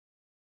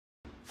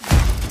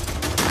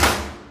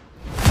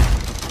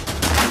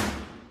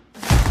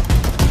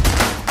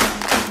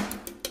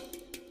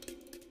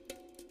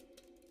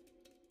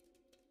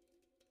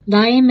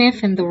The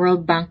IMF and the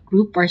World Bank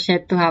Group are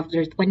set to have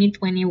their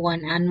 2021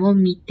 annual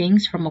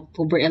meetings from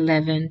October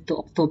 11 to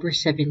October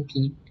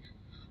 17.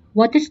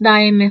 What is the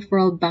IMF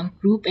World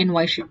Bank Group and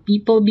why should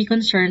people be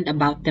concerned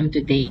about them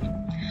today?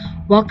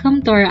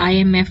 Welcome to our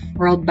IMF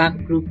World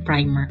Bank Group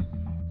primer.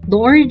 The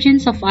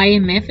origins of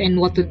IMF and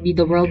what would be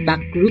the World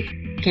Bank Group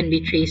can be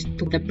traced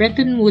to the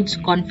Bretton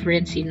Woods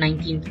Conference in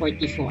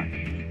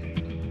 1944.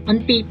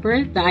 On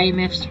paper, the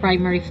IMF's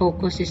primary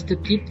focus is to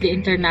keep the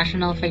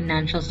international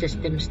financial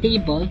system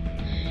stable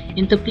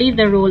and to play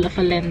the role of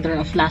a lender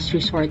of last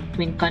resort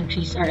when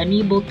countries are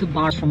unable to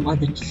borrow from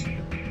others.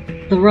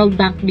 The World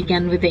Bank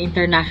began with the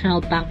International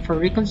Bank for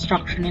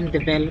Reconstruction and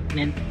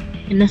Development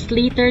and has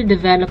later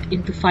developed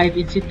into 5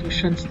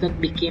 institutions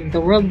that became the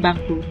World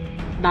Bank Group.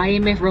 The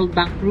IMF World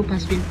Bank Group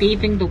has been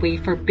paving the way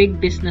for big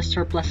business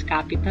surplus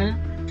capital,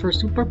 for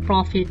super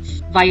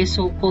profits via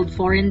so-called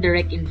foreign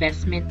direct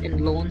investment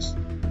and loans,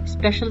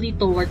 especially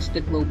towards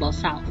the Global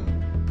South.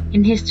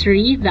 In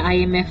history, the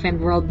IMF and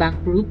World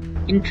Bank Group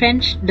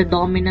entrenched the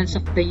dominance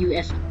of the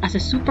US as a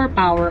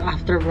superpower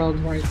after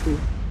World War II.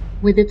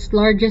 With its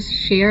largest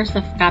shares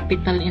of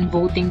capital and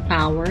voting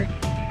power,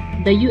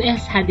 the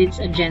US had its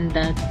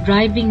agenda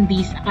driving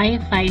these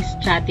IFI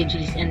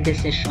strategies and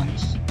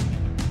decisions.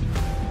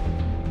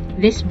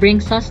 This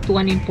brings us to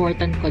an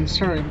important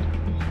concern.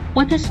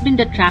 What has been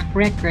the track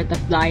record of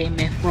the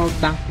IMF World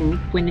Bank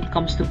Group when it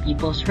comes to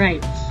people's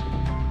rights?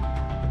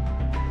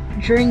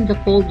 During the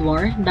Cold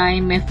War, the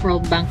IMF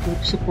World Bank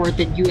Group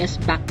supported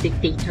US-backed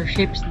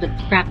dictatorships that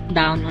cracked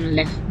down on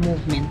left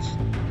movements.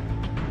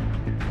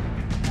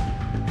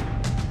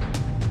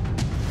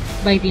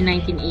 By the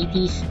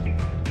 1980s,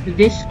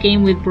 this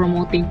came with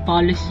promoting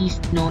policies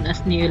known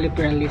as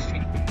neoliberalism,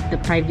 the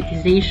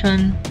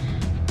privatization,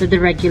 the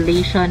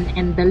deregulation,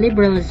 and the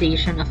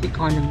liberalization of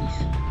economies.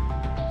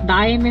 The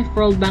IMF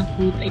World Bank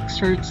Group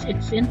exerts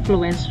its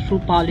influence through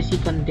policy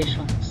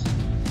conditions.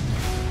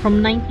 From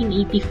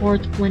 1984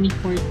 to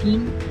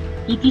 2014,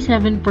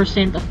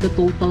 87% of the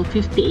total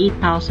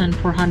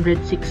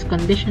 58,406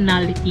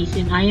 conditionalities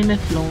in IMF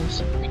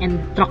loans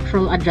and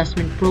structural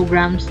adjustment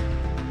programs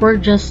were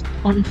just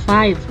on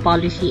 5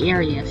 policy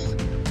areas.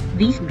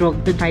 These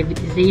drove the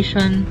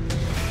privatization,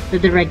 the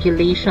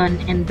deregulation,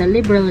 and the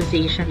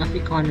liberalization of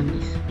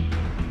economies.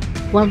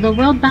 While the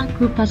World Bank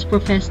Group has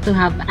professed to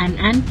have an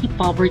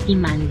anti-poverty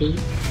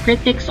mandate,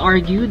 critics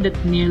argue that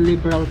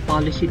neoliberal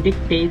policy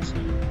dictates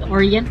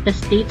orient the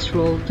state's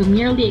role to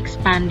merely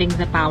expanding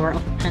the power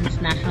of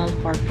transnational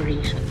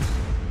corporations.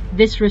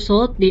 This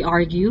result, they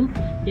argue,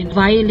 in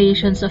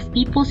violations of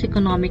people's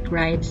economic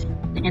rights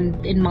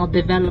and in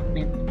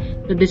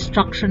maldevelopment, the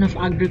destruction of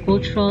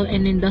agricultural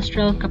and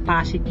industrial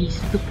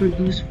capacities to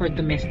produce for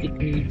domestic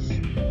needs.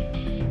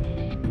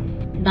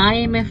 The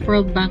IMF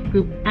World Bank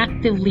Group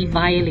actively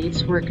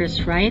violates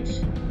workers'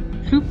 rights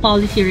through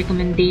policy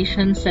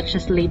recommendations such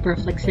as labor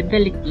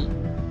flexibility.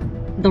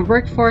 The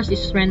workforce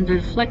is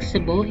rendered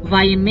flexible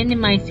via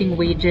minimizing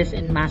wages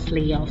and mass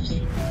layoffs.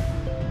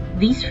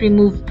 These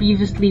remove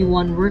previously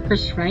won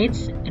workers'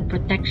 rights and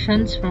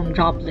protections from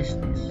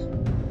joblessness.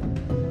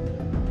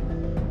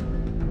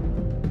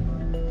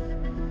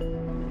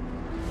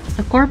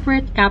 The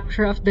corporate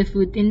capture of the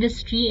food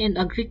industry and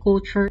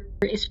agriculture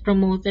is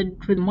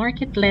promoted through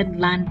market-led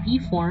land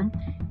reform,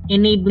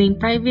 enabling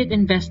private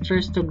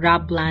investors to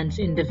grab lands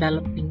in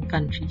developing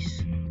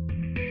countries.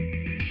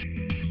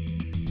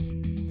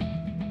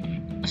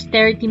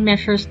 Austerity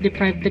measures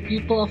deprive the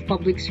people of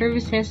public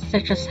services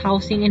such as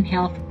housing and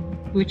health,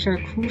 which are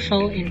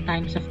crucial in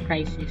times of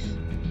crisis.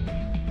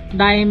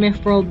 The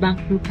IMF World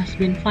Bank Group has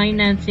been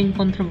financing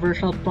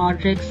controversial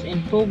projects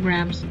and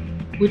programs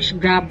which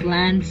grab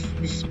lands,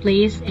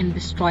 displace, and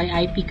destroy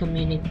IP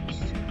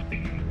communities.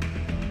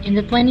 In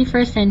the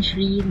 21st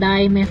century, the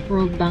IMF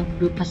World Bank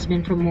Group has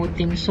been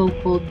promoting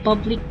so-called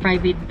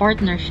public-private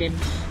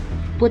partnerships,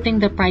 putting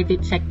the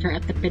private sector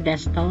at the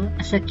pedestal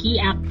as a key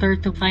actor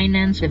to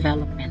finance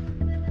development.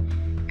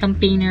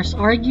 Campaigners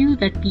argue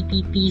that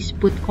PPPs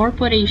put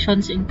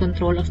corporations in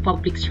control of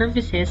public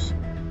services,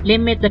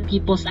 limit the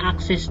people's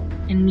access,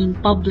 and mean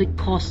public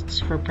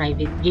costs for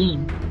private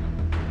gain.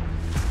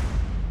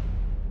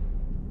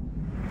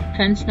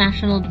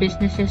 Transnational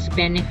businesses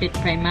benefit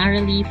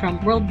primarily from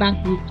World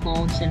Bank Group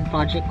loans and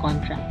project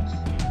contracts.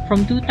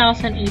 From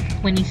 2008 to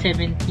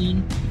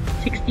 2017,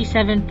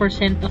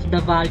 67% of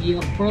the value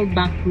of World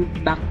Bank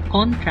Group-backed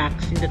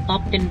contracts in the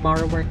top 10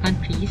 borrower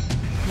countries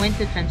went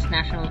to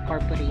transnational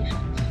corporations.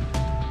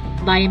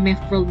 The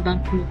IMF World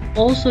Bank Group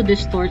also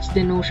distorts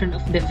the notion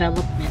of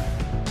development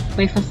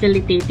by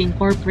facilitating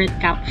corporate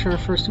capture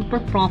for super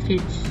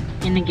profits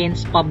and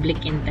against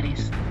public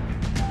interest.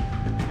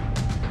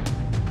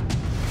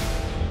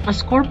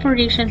 As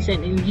corporations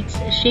and elites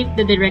shape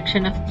the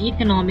direction of the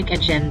economic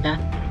agenda,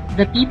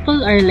 the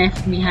people are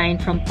left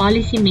behind from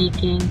policy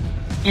making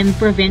and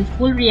prevent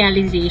full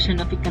realization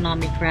of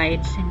economic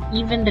rights and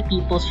even the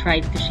people's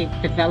right to shape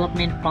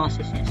development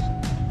processes.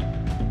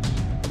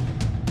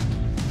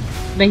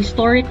 The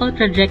historical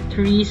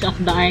trajectories of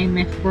the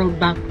IMF World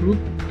Bank Group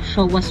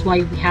show us why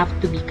we have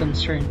to be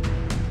concerned.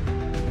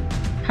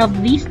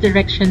 Have these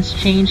directions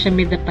changed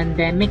amid the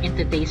pandemic and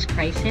today's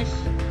crisis?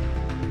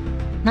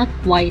 Not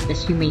quite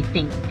as you may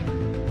think.